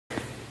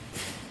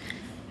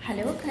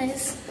Hello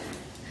guys,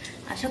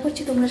 আশা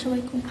করছি তোমরা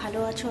সবাই খুব ভালো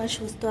আছো আর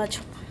সুস্থ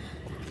আছো।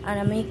 আর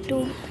আমি একটু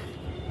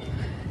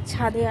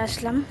ছাদে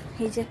আসলাম,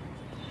 এই যে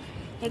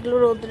এগুলো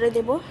রোদ্রে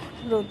দেব,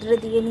 রোদ্রে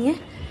দিয়ে নিয়ে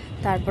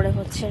তারপরে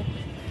হচ্ছে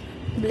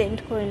ব্লেন্ড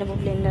করে নেব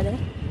ব্লেন্ডারে।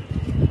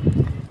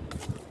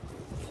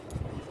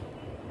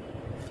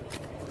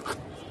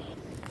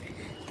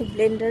 তো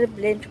ব্লেন্ডারে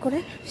ব্লেন্ড করে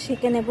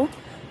সেঁকে নেব,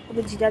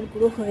 তবে জিরার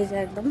গুঁড়ো হয়ে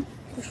যায়, একদম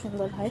খুব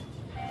সুন্দর হয়।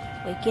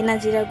 ওই কেনা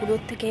জিরার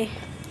গুঁড়োর থেকে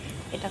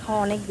এটা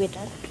খাওয়া অনেক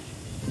বেটার।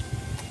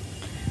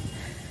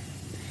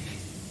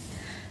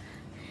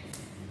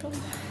 তো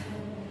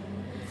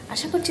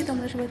আশা করছি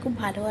তোমরা সবাই খুব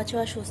ভালো আছো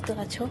আর সুস্থ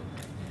আছো।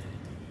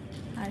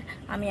 আর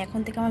আমি এখন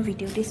থেকে আমার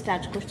ভিডিওটি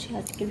স্টার্ট করছি,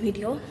 আজকের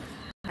ভিডিও।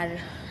 আর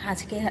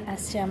আজকে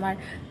আসছে আমার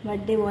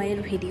বার্থডে বয়ের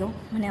ভিডিও,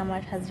 মানে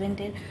আমার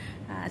হাজব্যান্ডের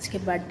আজকে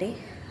বার্থডে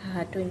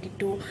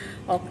 22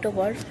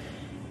 অক্টোবর,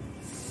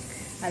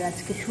 আর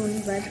আজকে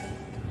শনিবার।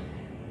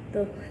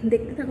 তো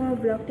দেখতে থাকো আমার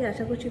ব্লগটি,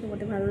 আশা করছি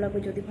তোমাদের ভালো লাগবে।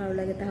 যদি ভালো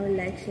লাগে তাহলে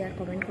লাইক শেয়ার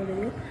কমেন্ট করে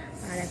দিও।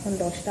 আর এখন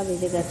 10টা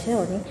বেজে গেছে,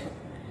 অনেক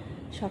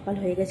সকাল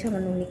হয়ে গেছে।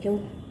 আমার ননিকেও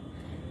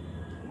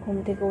ঘুম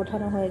থেকে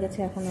ওঠানো হয়ে গেছে।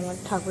 এখন আমার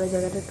ঠাকুরের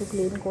জায়গাটা একটু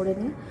ক্লিন করে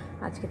নিই,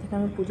 আজকে থেকে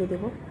আমি পুজো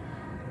দেবো।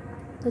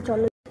 তো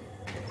চলো,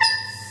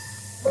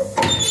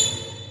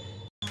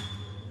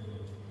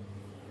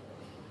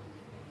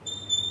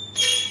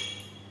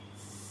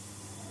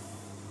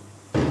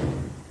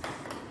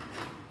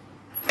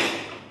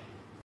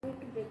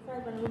 একটু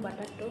ব্রেকফাস্ট বানাবো,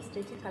 বাটার টোস্ট,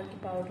 এই যে কালকে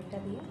পাউরুটিটা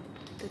দিয়ে।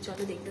 তো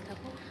চলো দেখতে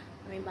থাকো,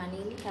 আমি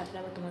বানিয়ে নিই, তারপরে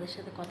আবার তোমাদের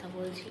সাথে কথা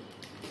বলছি।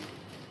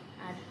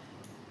 আর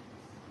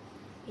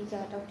এই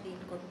জায়গাটাও ক্লিন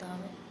করতে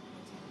হবে।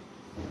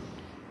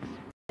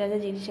 যা যা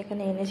জিনিস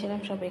এখানে এনেছিলাম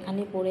সব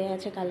এখানেই পড়ে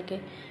আছে, কালকে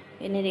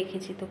এনে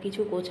রেখেছি, তো কিছু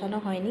গোছানো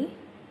হয়নি।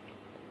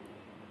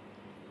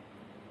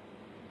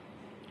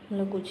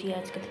 গুছিয়ে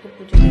আজকে থেকে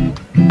পুজো দেবো।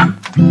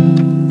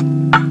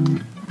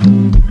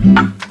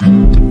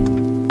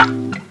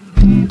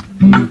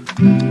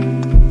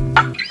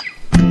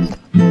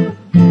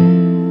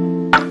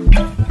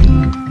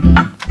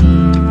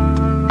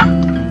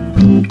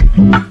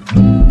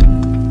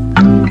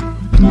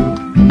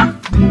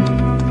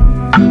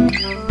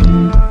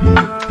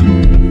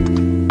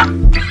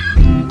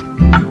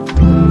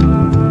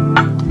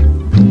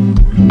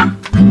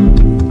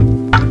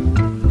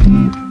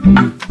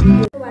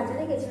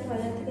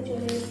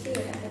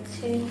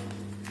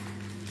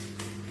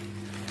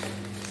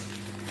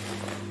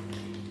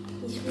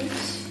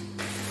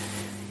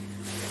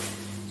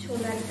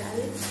 ছোলার ডাল,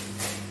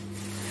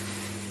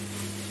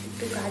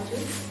 একটু কাজু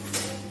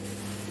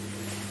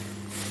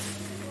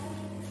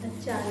আর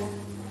চাল,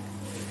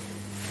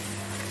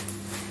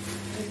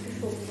 একটু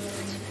সবজি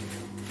আছে,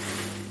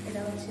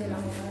 এটা হচ্ছে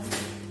লঙ্কা,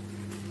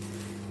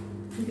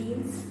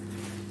 বিনস,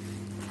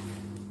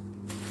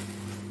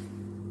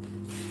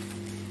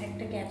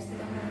 একটা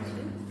ক্যাপসিকাম আছে,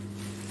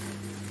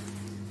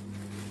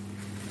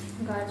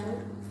 গাজর,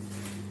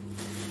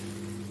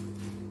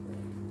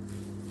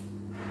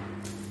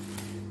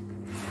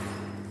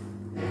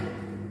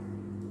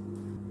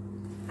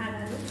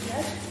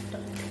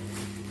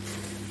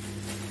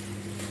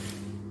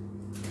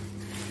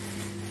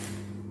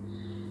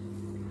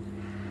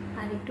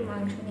 আর একটু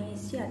মাংস নিয়ে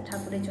এসেছি, আর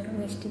ঠাকুরের জন্য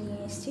মিষ্টি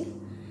নিয়ে এসেছি।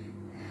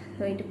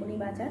 তো এইটুকুনি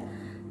বাজার।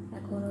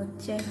 এখন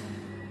হচ্ছে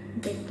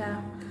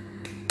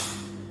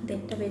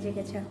দেড়টা বেজে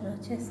গেছে। এখন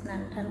হচ্ছে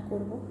স্নান টান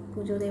করবো,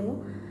 পুজো দেবো,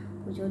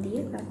 পুজো দিয়ে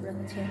তারপরে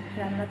হচ্ছে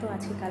রান্না তো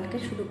আছে কালকে,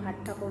 শুধু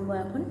ভাতটা করবো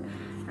এখন।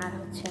 আর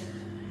হচ্ছে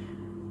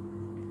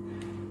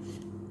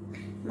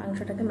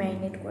মাংসটাকে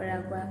ম্যারিনেট করে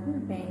রাখবো, এখন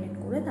ম্যারিনেট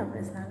করে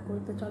তারপরে স্নান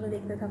করবো। তো চলো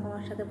দেখতে থাকো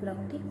আমার সাথে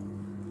ব্লগটি।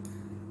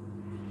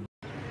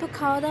 তো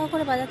খাওয়া দাওয়া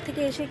করে বাজার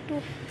থেকে এসে একটু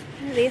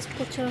রেস্ট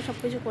করছিলাম সব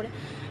কিছু করে।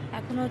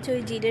 এখন হচ্ছে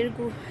ওই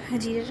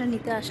জিরেটা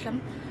নিতে আসলাম,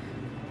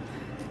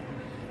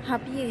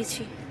 হাঁপিয়ে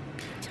গেছি।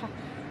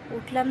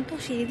 উঠলাম তো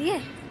সিঁড়ি দিয়ে।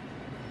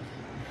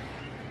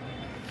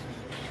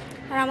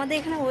 আর আমাদের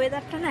এখানে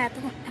ওয়েদারটা না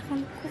এখন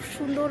খুব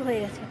সুন্দর হয়ে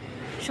গেছে।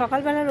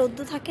 সকালবেলা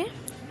রোদ্দু থাকে,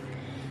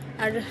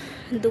 আর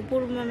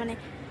দুপুর মানে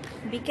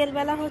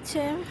বিকেলবেলা হচ্ছে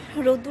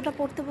রোদ্দুটা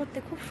পড়তে পড়তে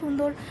খুব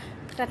সুন্দর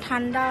একটা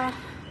ঠান্ডা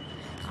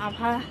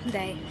আভা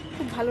দেয়,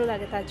 খুব ভালো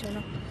লাগে। তার জন্য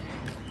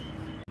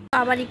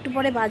আবার একটু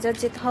পরে বাজার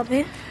যেতে হবে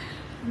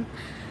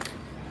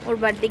ওর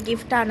বার্থডে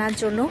গিফটটা আনার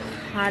জন্য।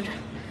 আর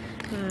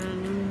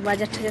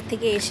বাজার টাজার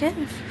থেকে এসে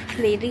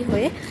রেডি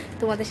হয়ে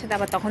তোমাদের সাথে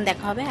আবার তখন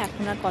দেখা হবে।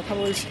 এখন আর কথা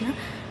বলছি না,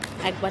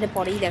 একবারে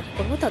পরেই দেখা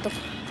করবো।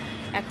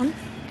 এখন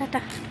টাটা,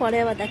 পরে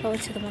আবার দেখা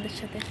হচ্ছে তোমাদের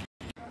সাথে।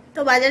 তো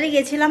বাজারে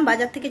গেছিলাম,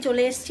 বাজার থেকে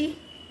চলে এসেছি,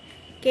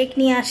 কেক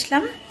নিয়ে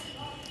আসলাম।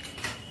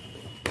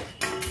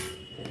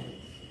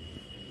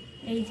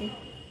 এই যে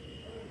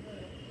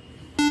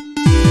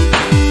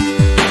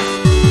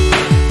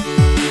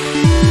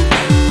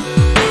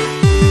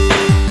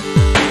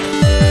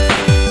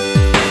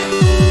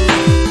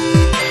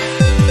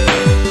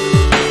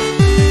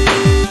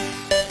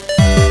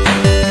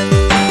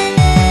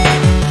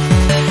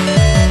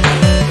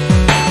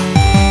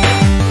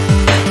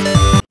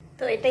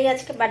এটাই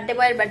আজকে বার্থডে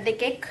বয়ের বার্থডে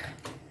কেক।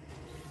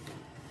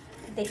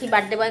 দেখি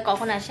বার্থডে বয়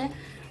কখন আসে।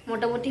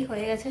 মোটামুটি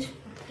হয়ে গেছে,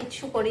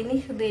 কিছু করিনি,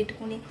 শুধু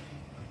এইটুকুনি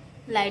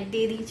লাইট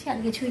দিয়ে দিয়েছি, আর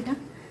কিছুই না।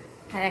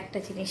 আর একটা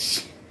জিনিস,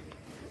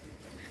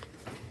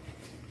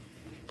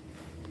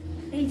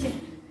 এই যে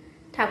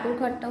ঠাকুর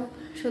ঘরটাও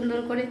সুন্দর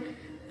করে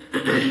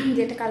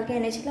যেটা কালকে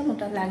এনেছিলাম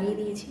ওটা লাগিয়ে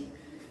দিয়েছি।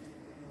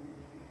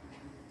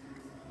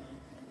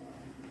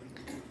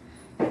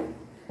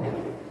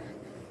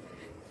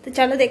 তো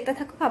চলো দেখতে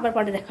থাকো, আবার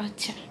পরে দেখা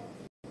হচ্ছে।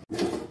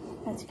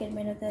 আজকের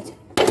মেনুতে আছে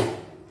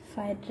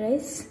ফ্রাইড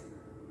রাইস,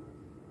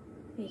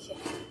 এই যে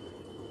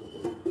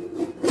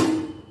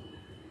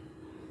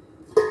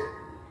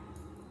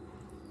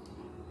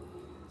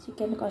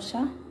চিকেন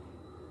কষা,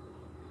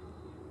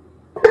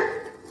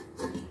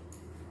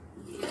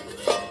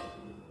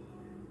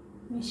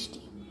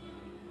 মিষ্টি।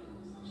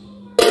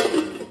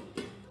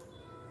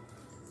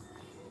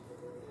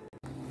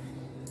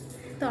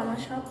 তো আমার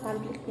সব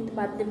কমপ্লিট, কিন্তু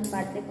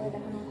বার্থডে বয়ের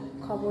এখনো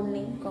খবর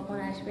নেই, কখন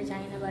আসবে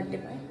জানি না। বার্থডে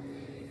বয়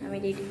আমি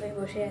রেডি হয়ে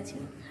বসে আছি,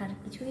 আর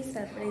কিছুই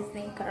সারপ্রাইজ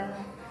নেই, কারণ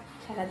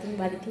সারাদিন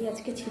বাড়িতেই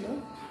আজকে ছিল,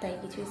 তাই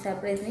কিছুই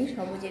সারপ্রাইজ নেই।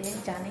 সবও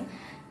জানে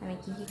আমি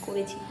কী কী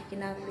করেছি, কী কী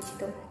না করেছি।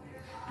 তো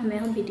আমি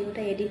এখন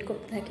ভিডিওটা এডিট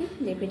করতে থাকি,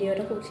 যে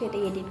ভিডিওটা করছি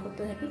এটাই এডিট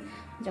করতে থাকি।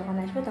 যখন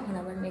আসবে তখন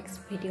আবার নেক্সট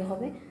ভিডিও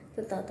হবে। তো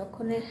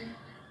ততক্ষণে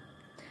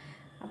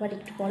আবার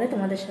একটু পরে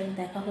তোমাদের সাথে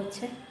দেখা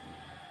হচ্ছে।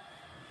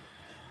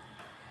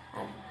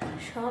 আর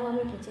সব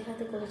আমি নিজের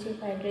হাতে করেছি,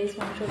 ফ্রাইড রাইস,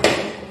 মাংস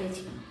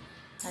করেছি,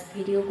 আর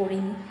ভিডিও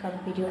করিনি, কারণ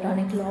ভিডিওটা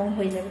অনেক লং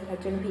হয়ে যাবে, তার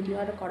জন্য ভিডিও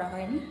আরও করা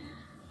হয়নি।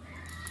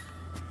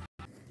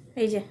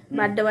 এই যে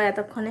বার্থডে বয়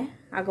এতক্ষণে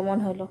আগমন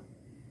হলো।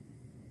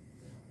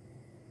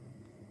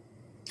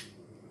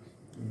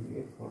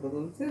 ফটো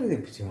তুলছে,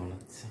 পিছিয়ে মনে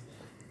হচ্ছে।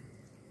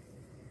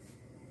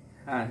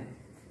 হ্যাঁ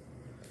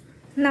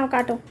নাও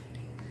কাটো।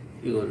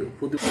 কি করবে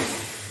পুতুল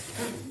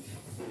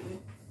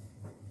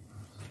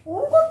ও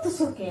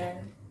করতেছো কেন?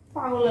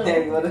 পাগল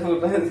একবারে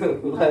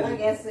ফুটা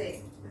গেছে।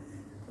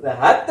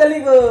 হাত তালি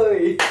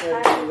কই।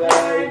 Happy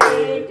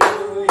birthday to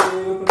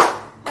you,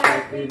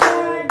 happy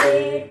birthday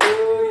to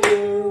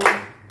you,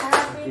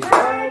 happy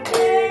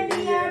birthday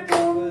dear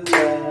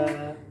পূজা।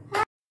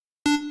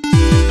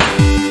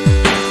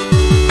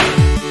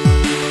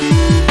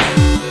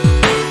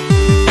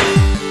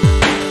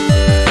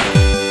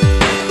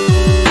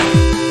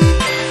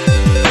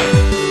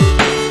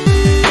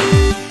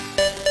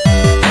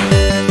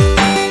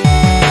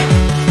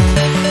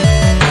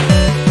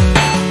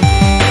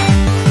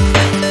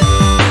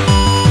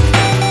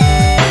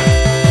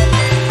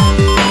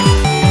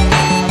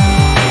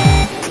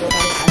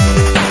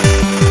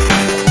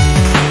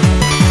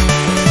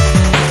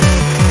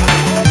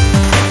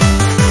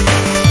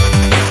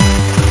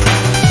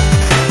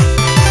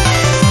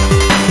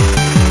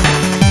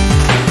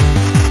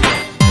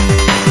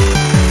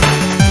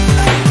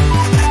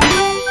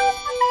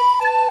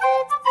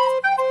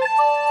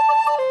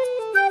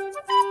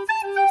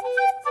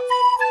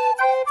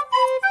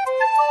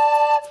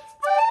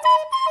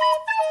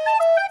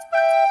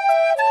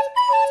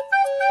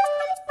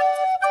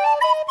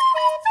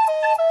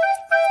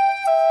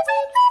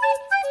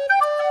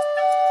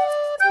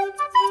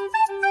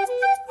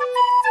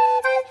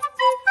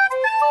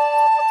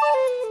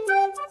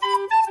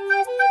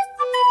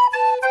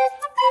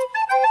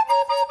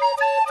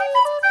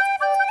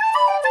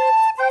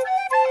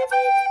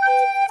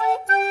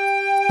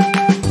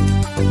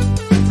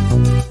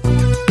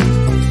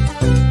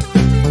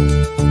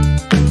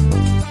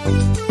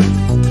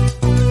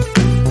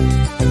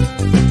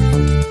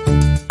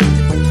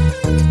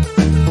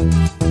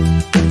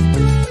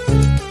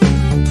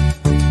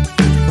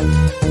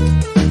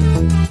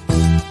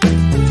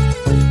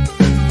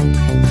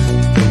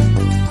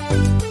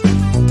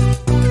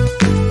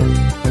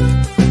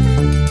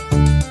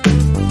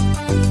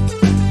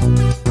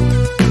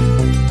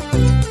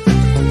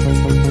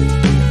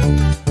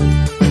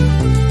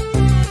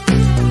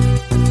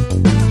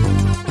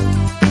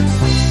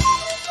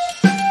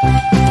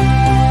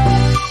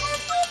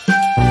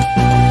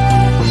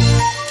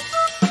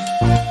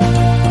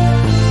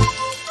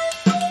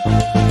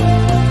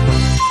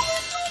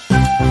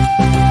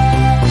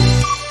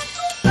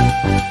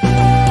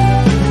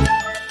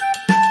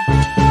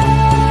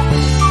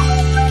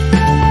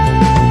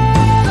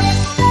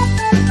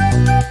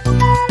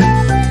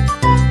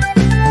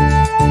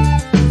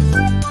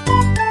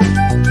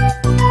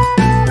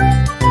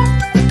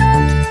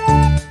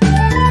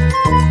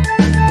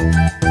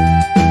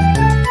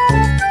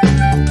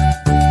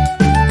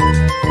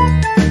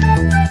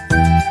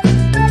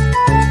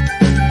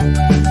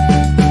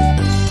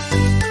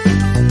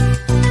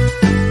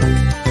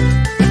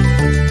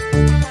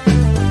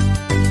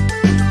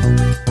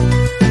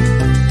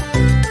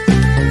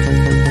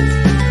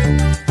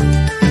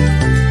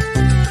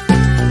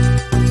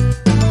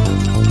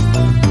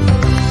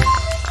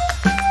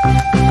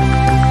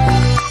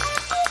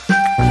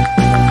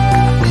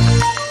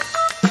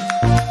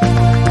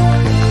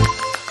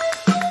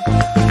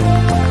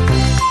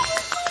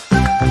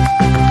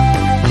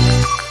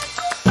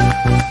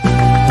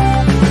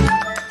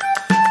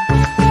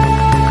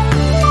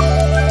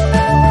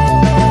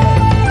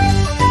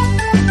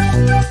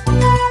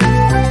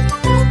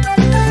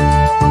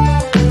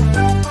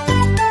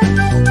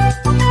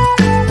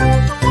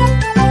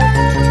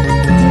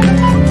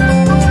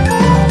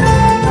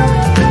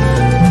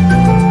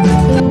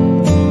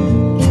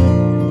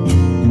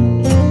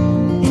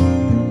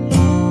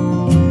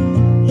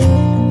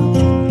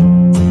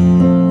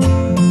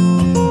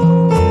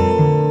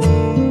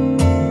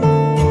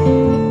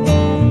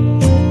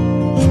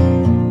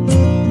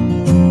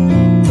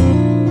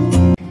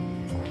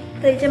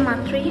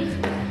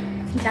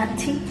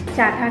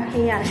 চা টা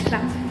খেয়ে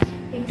আসলাম,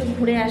 একটু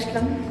ঘুরে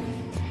আসলাম।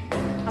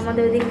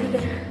 আমাদের ওদিক থেকে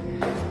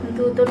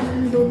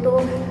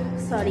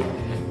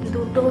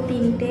দুটো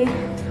তিনটে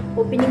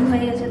ওপেনিং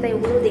হয়ে গেছে, তাই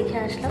ওগুলো দেখে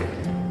আসলাম।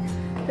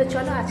 তো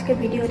চলো আজকে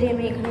ভিডিওটি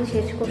আমি এখানেই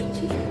শেষ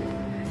করছি।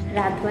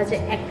 রাত বাজে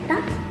একটা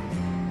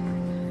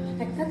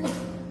তো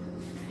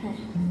হ্যাঁ,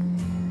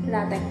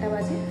 রাত 1টা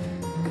বাজে।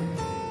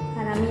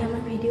 আর আমি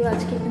আমার ভিডিও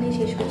আজকে এখানেই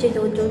শেষ করছি। তো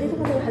যদি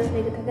তোমাদের ভালো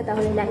লেগে থাকে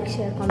তাহলে লাইক,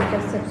 শেয়ার, কমেন্ট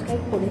আর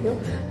সাবস্ক্রাইব করে দিও।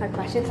 আর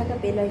পাশে থাকা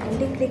বেল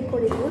আইকনটি ক্লিক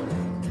করে দিও।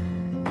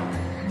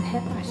 আর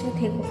হ্যাঁ, পাশে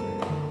থেকো।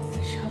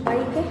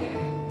 সবাইকে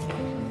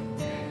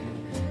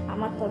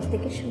আমার তরফ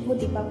থেকে শুভ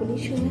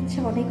দীপাবলির শুভেচ্ছা,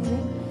 অনেক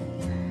অনেক।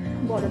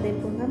 বড়দের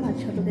প্রণাম আর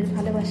ছোটদের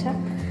ভালোবাসা।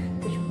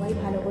 তো সবাই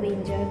ভালো করে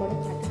এনজয় করো,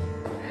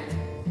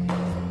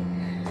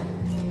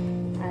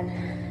 আর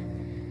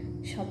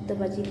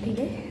শব্দবাজির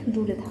থেকে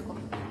দূরে থাকো।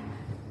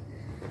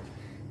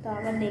 তো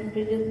আবার নেক্সট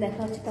ভিডিও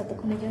দেখা হচ্ছে,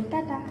 ততক্ষণের জন্য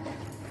টাটা।